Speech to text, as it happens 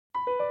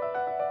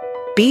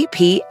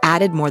BP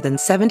added more than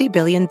 $70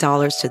 billion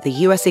to the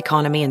U.S.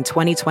 economy in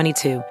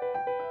 2022.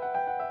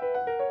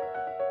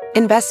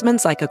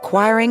 Investments like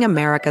acquiring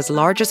America's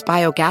largest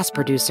biogas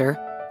producer,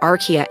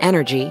 Archaea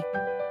Energy,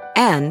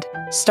 and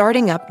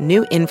starting up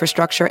new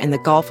infrastructure in the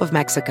Gulf of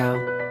Mexico.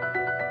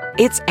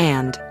 It's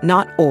and,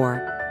 not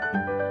or.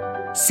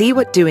 See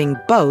what doing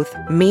both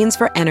means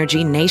for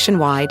energy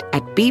nationwide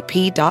at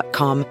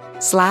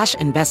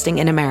bp.com/investing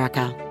in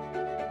America.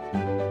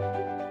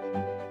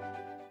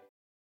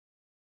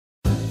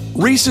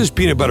 Reese's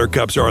peanut butter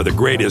cups are the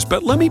greatest,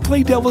 but let me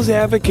play devil's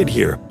advocate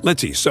here.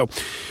 Let's see. So,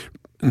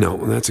 no,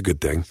 that's a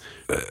good thing.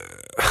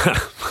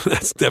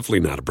 That's definitely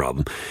not a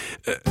problem.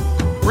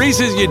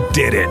 Reese's, you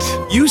did it.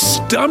 You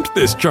stumped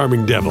this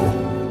charming devil.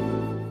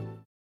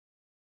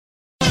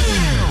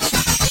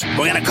 We're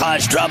going to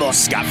cause trouble.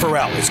 Scott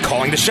Farrell is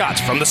calling the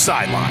shots from the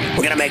sideline.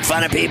 We're going to make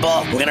fun of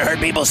people. We're going to hurt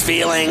people's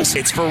feelings.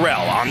 It's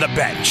Farrell on the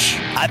bench.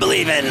 I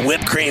believe in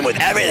whipped cream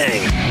with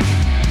everything.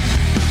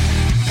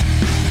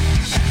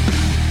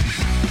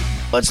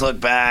 Let's look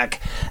back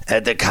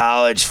at the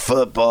college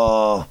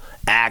football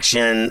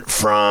action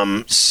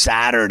from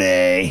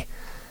Saturday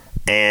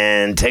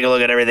and take a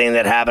look at everything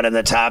that happened in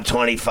the top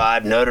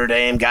 25. Notre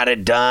Dame got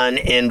it done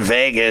in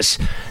Vegas.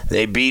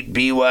 They beat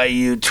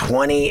BYU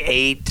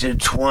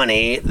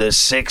 28-20. The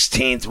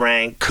 16th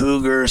ranked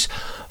Cougars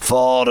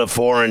fall to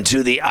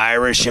 4-2. The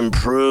Irish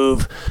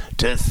improve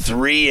to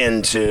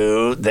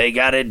 3-2. They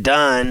got it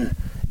done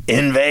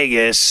in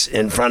Vegas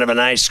in front of a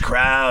nice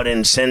crowd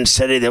in Sin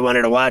City that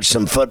wanted to watch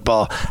some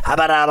football. How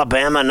about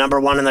Alabama, number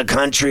one in the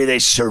country? They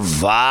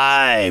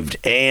survived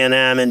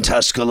A&M in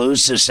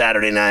Tuscaloosa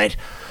Saturday night,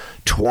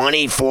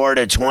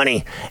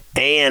 24-20.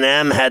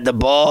 A&M had the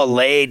ball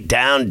laid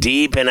down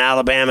deep in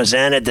Alabama's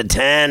end at the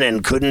 10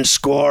 and couldn't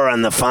score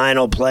on the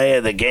final play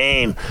of the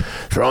game,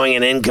 throwing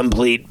an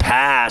incomplete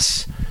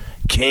pass.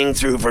 King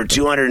threw for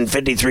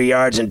 253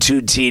 yards and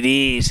 2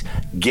 TDs.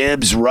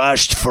 Gibbs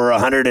rushed for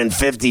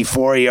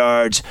 154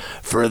 yards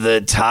for the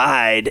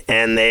Tide,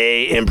 and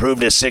they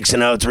improved to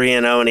 6-0,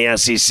 3-0 in the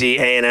SEC.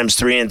 A&M's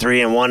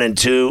 3-3 and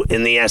 1-2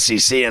 in the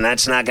SEC, and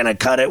that's not going to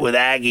cut it with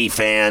Aggie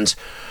fans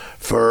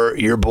for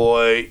your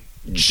boy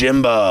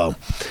Jimbo.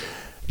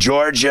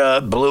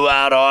 Georgia blew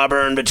out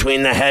Auburn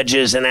between the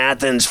hedges in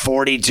Athens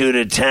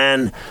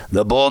 42-10.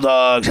 The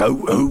Bulldogs are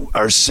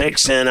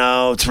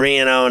 6-0,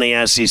 3-0 in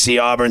the SEC.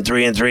 Auburn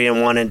 3-3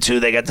 and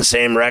 1-2. They got the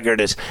same record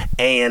as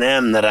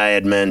A&M that I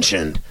had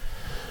mentioned.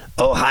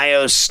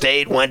 Ohio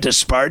State went to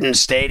Spartan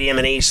Stadium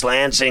in East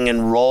Lansing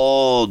and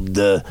rolled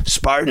the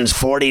Spartans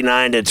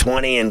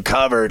 49-20 and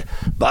covered.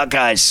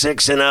 Buckeyes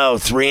 6-0,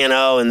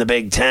 3-0 in the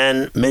Big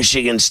Ten.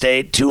 Michigan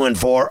State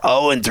 2-4,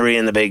 0-3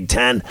 in the Big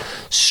Ten.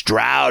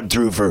 Stroud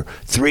threw for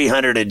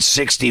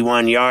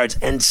 361 yards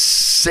and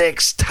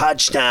 6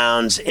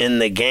 touchdowns in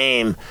the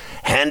game.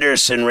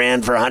 Henderson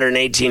ran for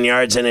 118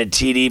 yards and a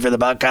TD for the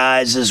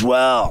Buckeyes as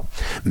well.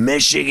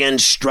 Michigan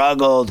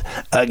struggled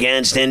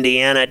against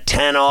Indiana,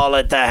 10-all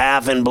at the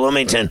half in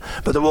Bloomington.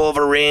 But the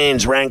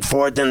Wolverines, ranked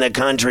 4th in the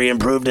country,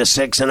 improved to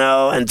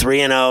 6-0 and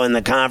 3-0 in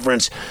the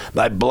conference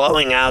by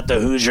blowing out the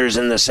Hoosiers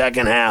in the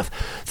second half.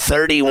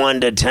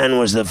 31-10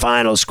 was the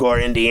final score.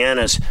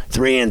 Indiana's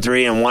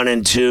 3-3 and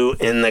 1-2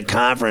 in the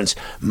conference.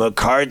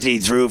 McCarthy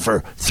threw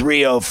for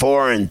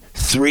 304 and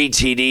 3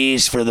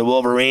 TDs for the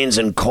Wolverines,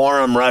 and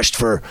Corum rushed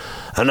for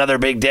another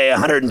big day,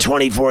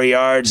 124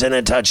 yards and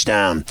a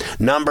touchdown.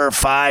 Number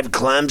 5,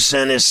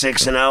 Clemson is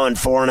 6-0 and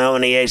 4-0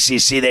 in the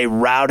ACC. They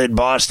routed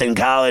Boston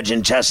College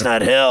in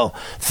Chestnut Hill,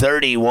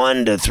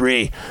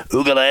 31-3.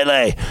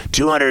 Ugalele,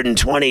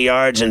 220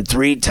 yards and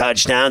 3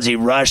 touchdowns. He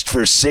rushed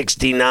for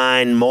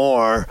 69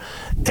 more.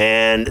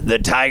 And the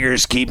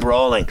Tigers keep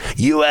rolling.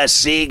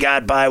 USC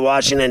got by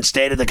Washington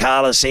State at the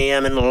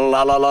Coliseum in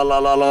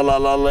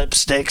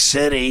Lipstick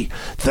City.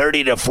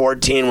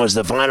 30-14 was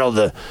the final.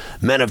 The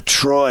men of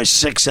Troy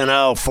 6-0,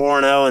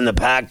 4-0 in the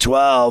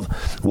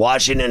Pac-12.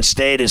 Washington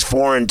State is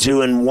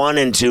 4-2 and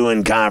 1-2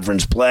 in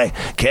conference play.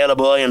 Caleb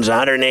Williams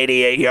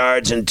 188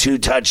 yards and 2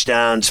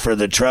 touchdowns for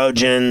the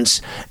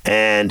Trojans.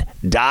 And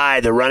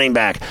Dye, the running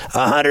back,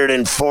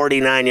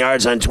 149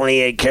 yards on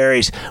 28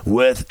 carries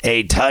with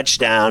a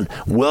touchdown.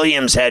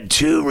 Williams had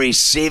 2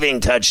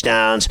 receiving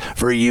touchdowns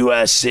for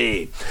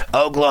USC.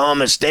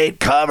 Oklahoma State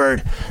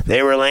covered.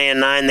 They were laying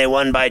 9. They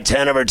won by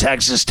 10 over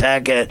Texas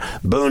Tech at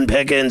Boone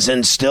Pickens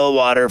and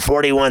Stillwater.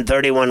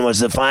 41-31 was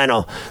the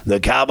final. The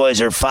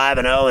Cowboys are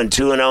 5-0 and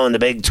 2-0 in the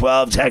Big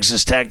 12.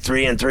 Texas Tech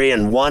 3-3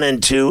 and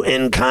 1-2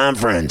 in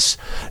conference.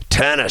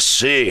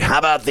 Tennessee, how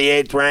about the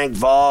 8th-ranked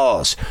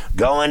Vols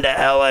going to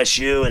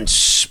LSU and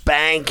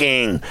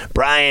spanking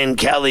Brian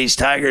Kelly's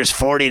Tigers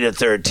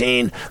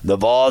 40-13. The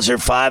Vols are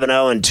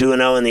 5-0 and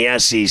 2-0 in the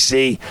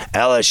SEC.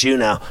 LSU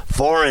now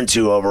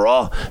 4-2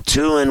 overall,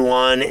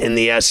 2-1 in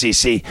the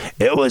SEC.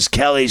 It was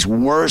Kelly's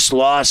worst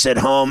loss at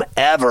home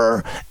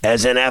ever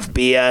as an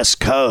FBS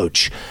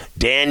coach.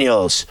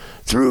 Daniels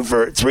threw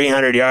for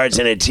 300 yards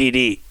and a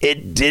TD.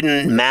 It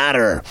didn't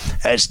matter,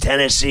 as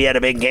Tennessee had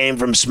a big game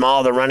from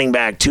Small, the running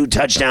back, 2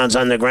 touchdowns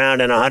on the ground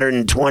and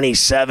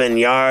 127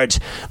 yards.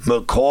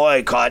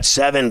 McCoy caught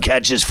 7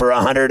 catches for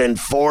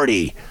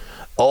 140.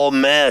 Ole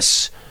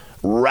Miss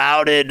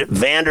routed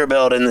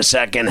Vanderbilt in the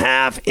second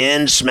half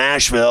in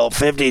Smashville,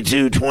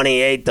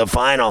 52-28 the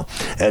final,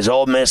 as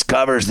Ole Miss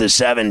covers the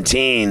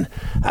 17.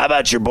 How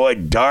about your boy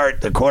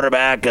Dart, the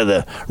quarterback of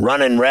the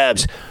Running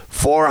Rebs?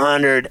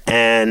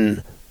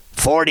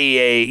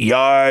 448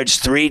 yards,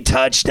 3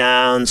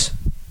 touchdowns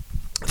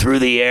through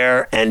the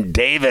air. And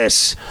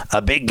Davis,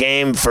 a big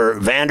game for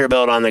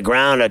Vanderbilt on the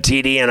ground, a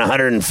TD and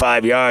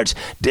 105 yards.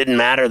 Didn't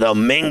matter, though.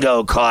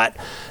 Mingo caught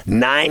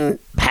 9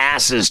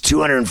 passes,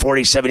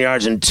 247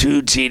 yards, and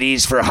 2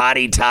 TDs for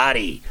Hottie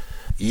Toddy.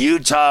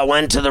 Utah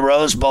went to the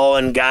Rose Bowl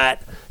and got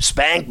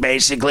spanked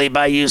basically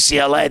by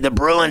UCLA. The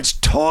Bruins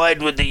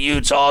toyed with the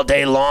Utes all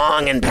day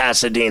long in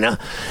Pasadena.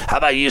 How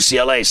about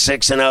UCLA?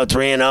 6-0,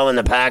 3-0 in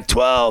the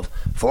Pac-12.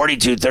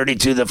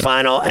 42-32 the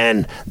final,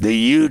 and the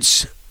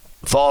Utes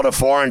fall to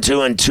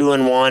 4-2 and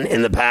 2-1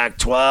 in the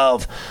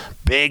Pac-12.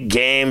 Big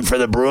game for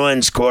the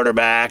Bruins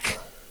quarterback,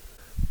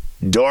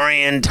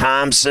 Dorian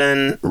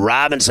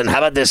Thompson-Robinson. How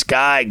about this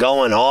guy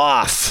going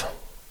off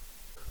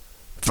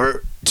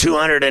for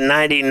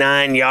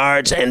 299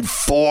 yards and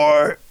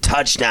 4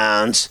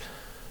 touchdowns?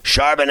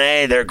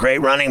 Charbonnet, their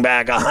great running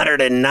back,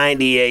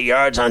 198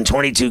 yards on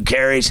 22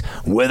 carries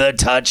with a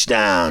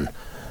touchdown.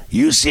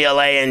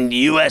 UCLA and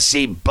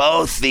USC,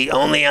 both the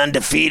only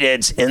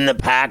undefeateds in the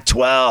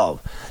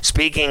Pac-12.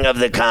 Speaking of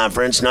the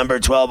conference, number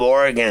 12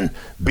 Oregon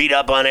beat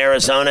up on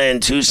Arizona in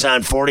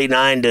Tucson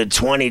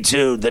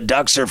 49-22. The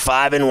Ducks are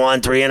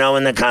 5-1, 3-0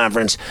 in the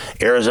conference.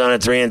 Arizona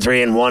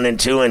 3-3 and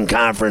 1-2 in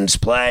conference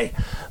play.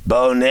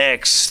 Bo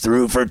Nix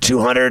threw for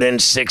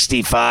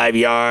 265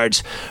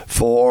 yards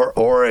for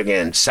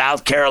Oregon.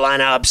 South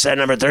Carolina upset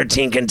number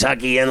 13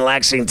 Kentucky in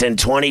Lexington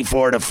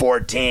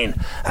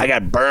 24-14. I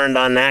got burned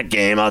on that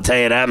game, I'll tell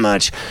you that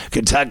much.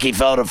 Kentucky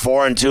fell to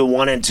 4-2,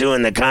 1-2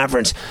 in the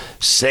conference.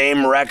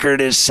 Same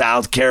record as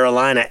South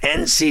Carolina.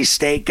 NC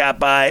State got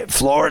by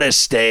Florida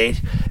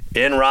State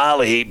in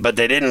Raleigh, but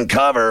they didn't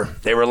cover.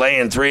 They were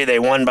laying 3. They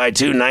won by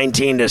 2,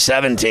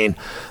 19-17.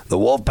 The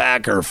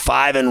Wolfpack are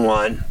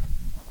 5-1.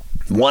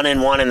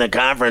 1-1 in the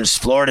conference.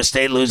 Florida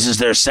State loses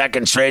their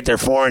second straight. They're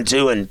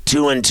 4-2 and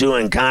 2-2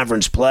 in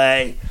conference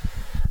play.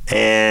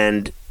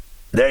 And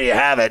there you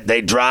have it. They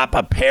drop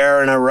a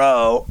pair in a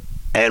row,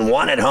 and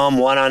 1 at home,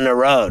 1 on the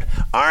road.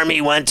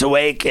 Army went to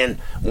Wake in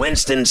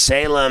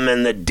Winston-Salem,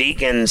 and the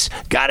Deacons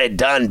got it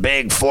done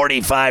big,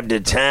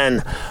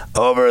 45-10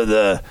 over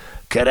the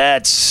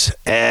Cadets.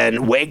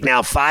 And Wake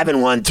now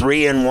 5-1,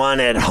 3-1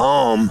 at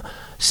home.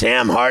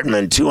 Sam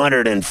Hartman,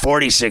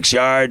 246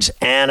 yards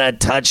and a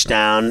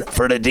touchdown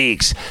for the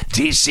Deacs.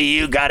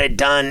 TCU got it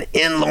done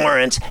in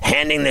Lawrence,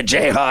 handing the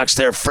Jayhawks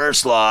their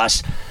first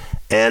loss.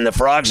 And the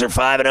Frogs are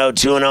 5-0,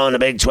 2-0 in the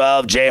Big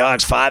 12.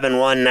 Jayhawks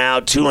 5-1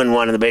 now,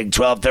 2-1 in the Big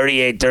 12.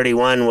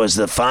 38-31 was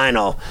the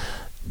final.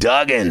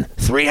 Duggan,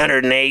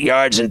 308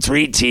 yards and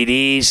 3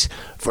 TDs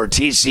for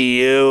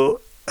TCU.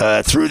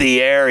 Through the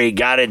air, he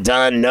got it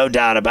done, no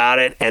doubt about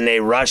it, and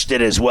they rushed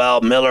it as well.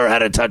 Miller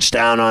had a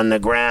touchdown on the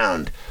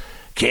ground.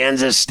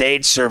 Kansas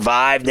State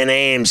survived in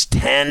Ames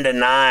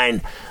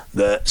 10-9.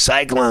 The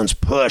Cyclones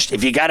pushed.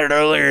 If you got it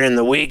earlier in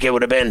the week, it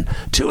would have been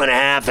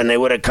 2.5, and they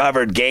would have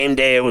covered. Game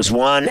day, it was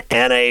 1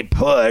 and a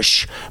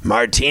push.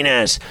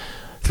 Martinez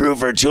threw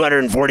for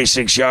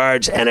 246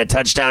 yards and a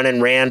touchdown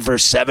and ran for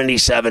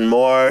 77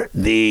 more.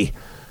 The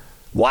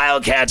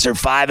Wildcats are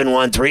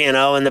 5-1,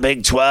 3-0 in the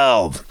Big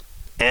 12.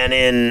 And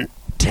in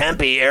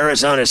Tempe,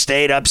 Arizona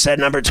State upset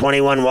number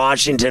 21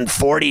 Washington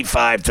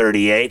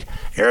 45-38.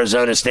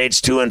 Arizona State's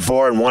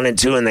 2-4 and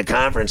 1-2 in the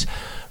conference.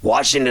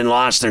 Washington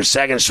lost their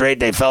second straight.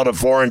 They fell to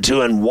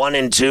 4-2 and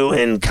 1-2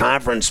 in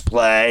conference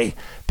play.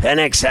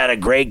 Penix had a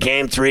great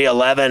game,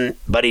 3-11,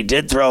 but he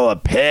did throw a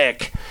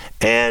pick,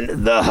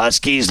 and the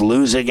Huskies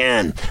lose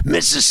again.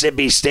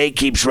 Mississippi State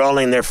keeps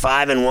rolling. They're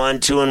 5-1,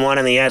 2-1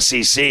 in the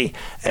SEC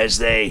as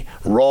they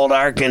rolled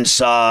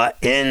Arkansas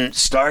in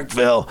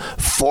Starkville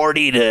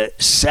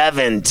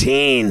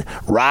 40-17.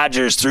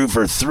 Rogers threw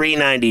for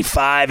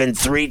 395 and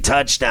 3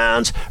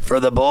 touchdowns for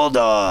the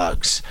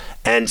Bulldogs.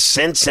 And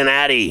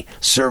Cincinnati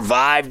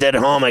survived at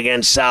home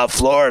against South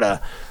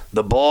Florida.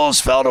 The Bulls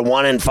fell to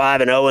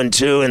 1-5 and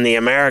 0-2 in the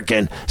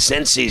American.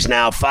 Cincy's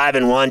now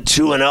 5-1,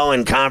 2-0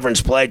 in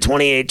conference play.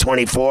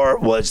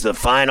 28-24 was the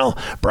final.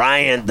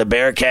 Bryant, the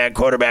Bearcat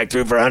quarterback,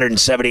 threw for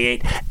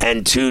 178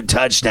 and 2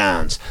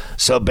 touchdowns.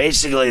 So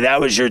basically, that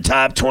was your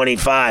top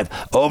 25.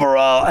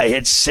 Overall, I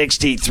hit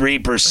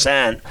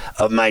 63%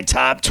 of my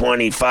top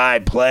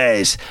 25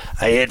 plays.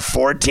 I hit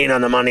 14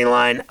 on the money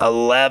line,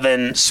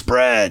 11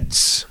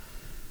 spreads.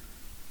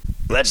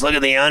 Let's look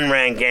at the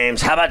unranked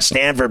games. How about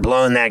Stanford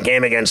blowing that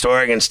game against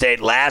Oregon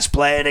State? Last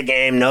play of the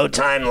game, no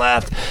time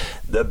left.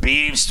 The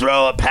Beavs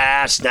throw a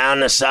pass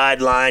down the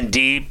sideline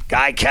deep.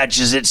 Guy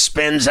catches it,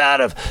 spins out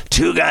of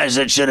two guys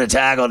that should have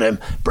tackled him,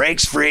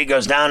 breaks free,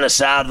 goes down the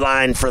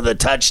sideline for the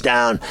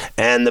touchdown,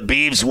 and the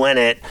Beavs win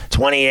it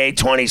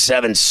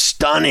 28-27,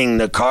 stunning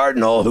the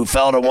Cardinal, who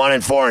fell to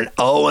 1-4 and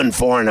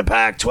 0-4 in the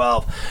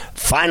Pac-12.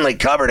 Finally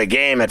covered a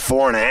game at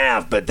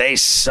 4.5, but they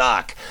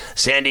suck.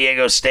 San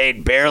Diego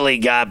State barely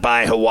got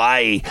by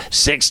Hawaii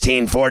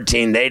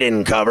 16-14. They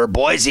didn't cover.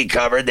 Boise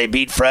covered. They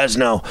beat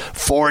Fresno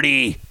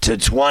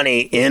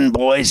 40-20 in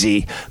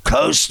Boise.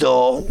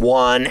 Coastal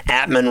won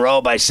at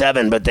Monroe by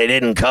 7, but they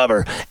didn't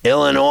cover.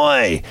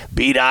 Illinois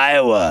beat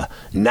Iowa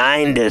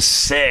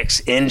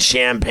 9-6 in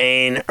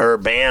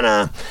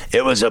Champaign-Urbana.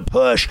 It was a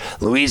push.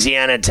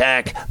 Louisiana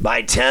Tech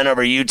by 10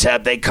 over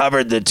UTEP. They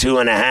covered the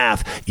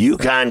 2.5.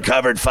 UConn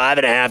covered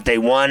 5.5. They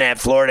won at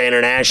Florida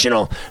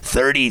International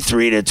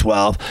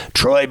 33-12.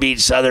 Troy beat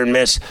Southern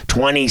Miss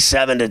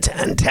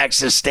 27-10.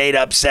 Texas State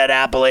upset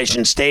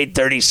Appalachian State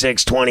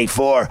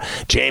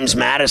 36-24. James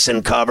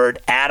Madison covered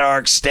at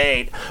Ark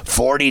State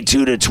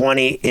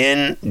 42-20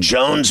 in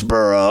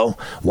Jonesboro.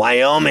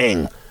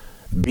 Wyoming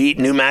beat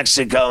New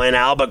Mexico in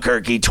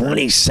Albuquerque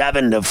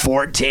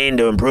 27-14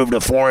 to improve to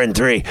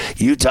 4-3.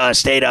 Utah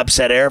State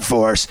upset Air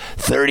Force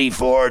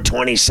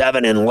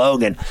 34-27 in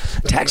Logan.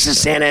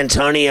 Texas San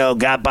Antonio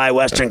got by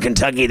Western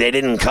Kentucky. They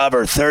didn't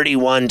cover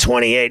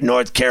 31-28.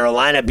 North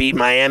Carolina beat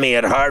Miami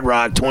at Hard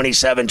Rock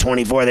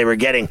 27-24. They were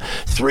getting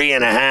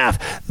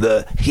 3.5.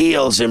 The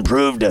Heels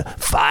improved to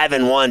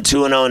 5-1,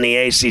 2-0 in the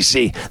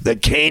ACC. The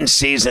Canes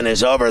season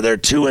is over. They're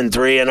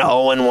 2-3 and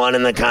 0-1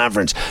 in the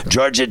conference.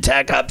 Georgia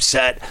Tech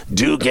upset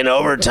Duke in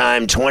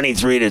overtime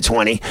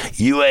 23-20.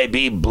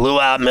 UAB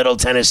blew out Middle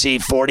Tennessee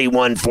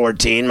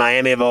 41-14.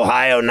 Miami of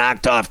Ohio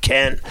knocked off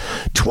Kent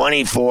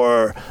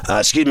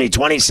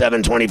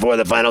 27-24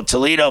 the final.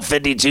 Toledo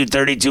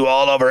 52-32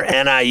 all over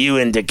NIU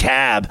in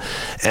DeKalb.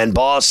 And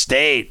Ball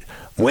State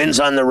wins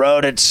on the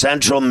road at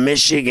Central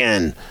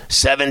Michigan,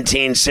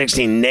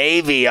 17-16.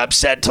 Navy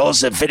upset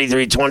Tulsa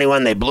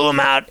 53-21. They blew them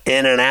out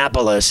in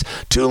Annapolis.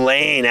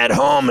 Tulane at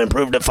home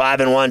improved to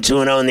 5-1,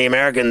 2-0 in the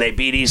American. They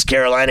beat East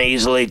Carolina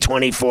easily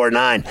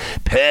 24-9.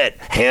 Pitt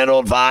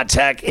handled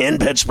Va-Tech in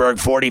Pittsburgh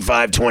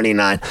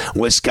 45-29.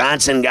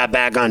 Wisconsin got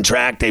back on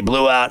track. They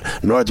blew out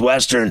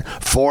Northwestern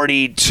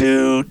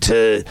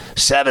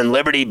 42-7.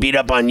 Liberty beat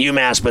up on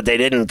UMass, but they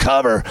didn't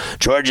cover.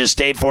 Georgia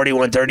State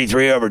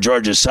 41-33 over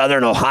Georgia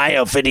Southern.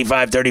 Ohio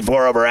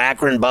 55-34 over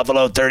Akron.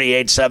 Buffalo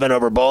 38-7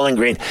 over Bowling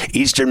Green.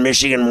 Eastern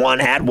Michigan won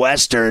at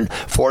Western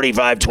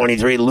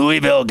 45-23.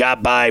 Louisville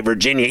got by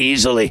Virginia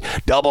easily.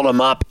 Doubled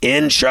them up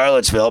in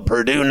Charlottesville.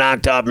 Purdue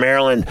knocked off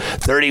Maryland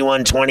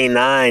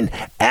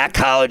 31-29 at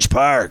College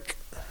Park.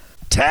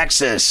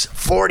 Texas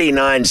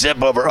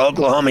 49-0 over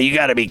Oklahoma. You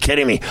got to be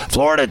kidding me.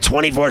 Florida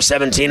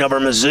 24-17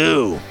 over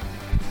Mizzou.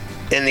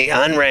 In the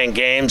unranked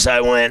games, I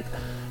went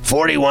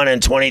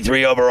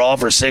 41-23 overall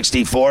for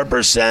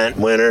 64%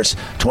 winners,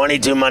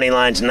 22 money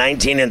lines,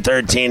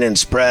 19-13 in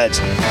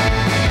spreads.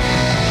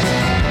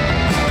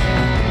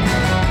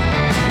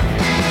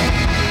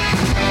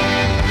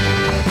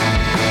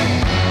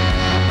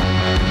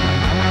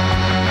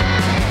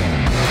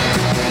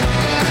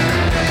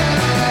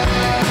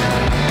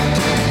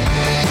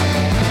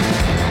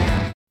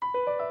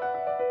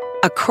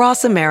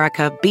 Across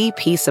America,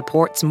 BP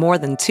supports more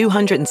than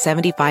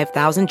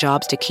 275,000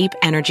 jobs to keep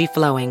energy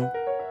flowing.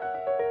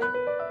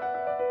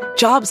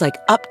 Jobs like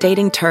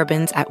updating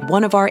turbines at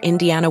one of our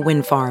Indiana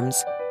wind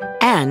farms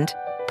and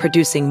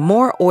producing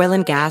more oil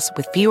and gas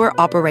with fewer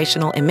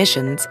operational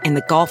emissions in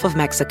the Gulf of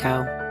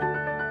Mexico.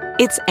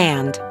 It's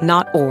and,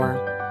 not or.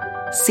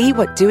 See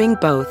what doing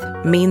both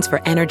means for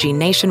energy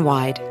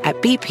nationwide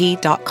at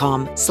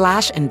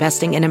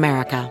bp.com/investing in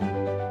America.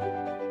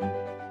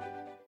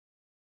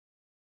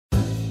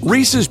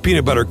 Reese's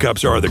peanut butter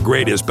cups are the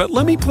greatest, but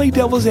let me play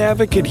devil's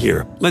advocate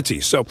here. Let's see.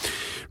 So,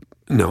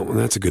 no,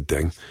 that's a good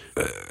thing.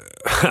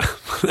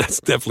 That's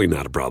definitely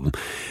not a problem.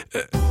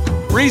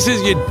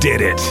 Reese's, you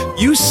did it.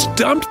 You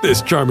stumped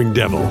this charming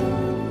devil.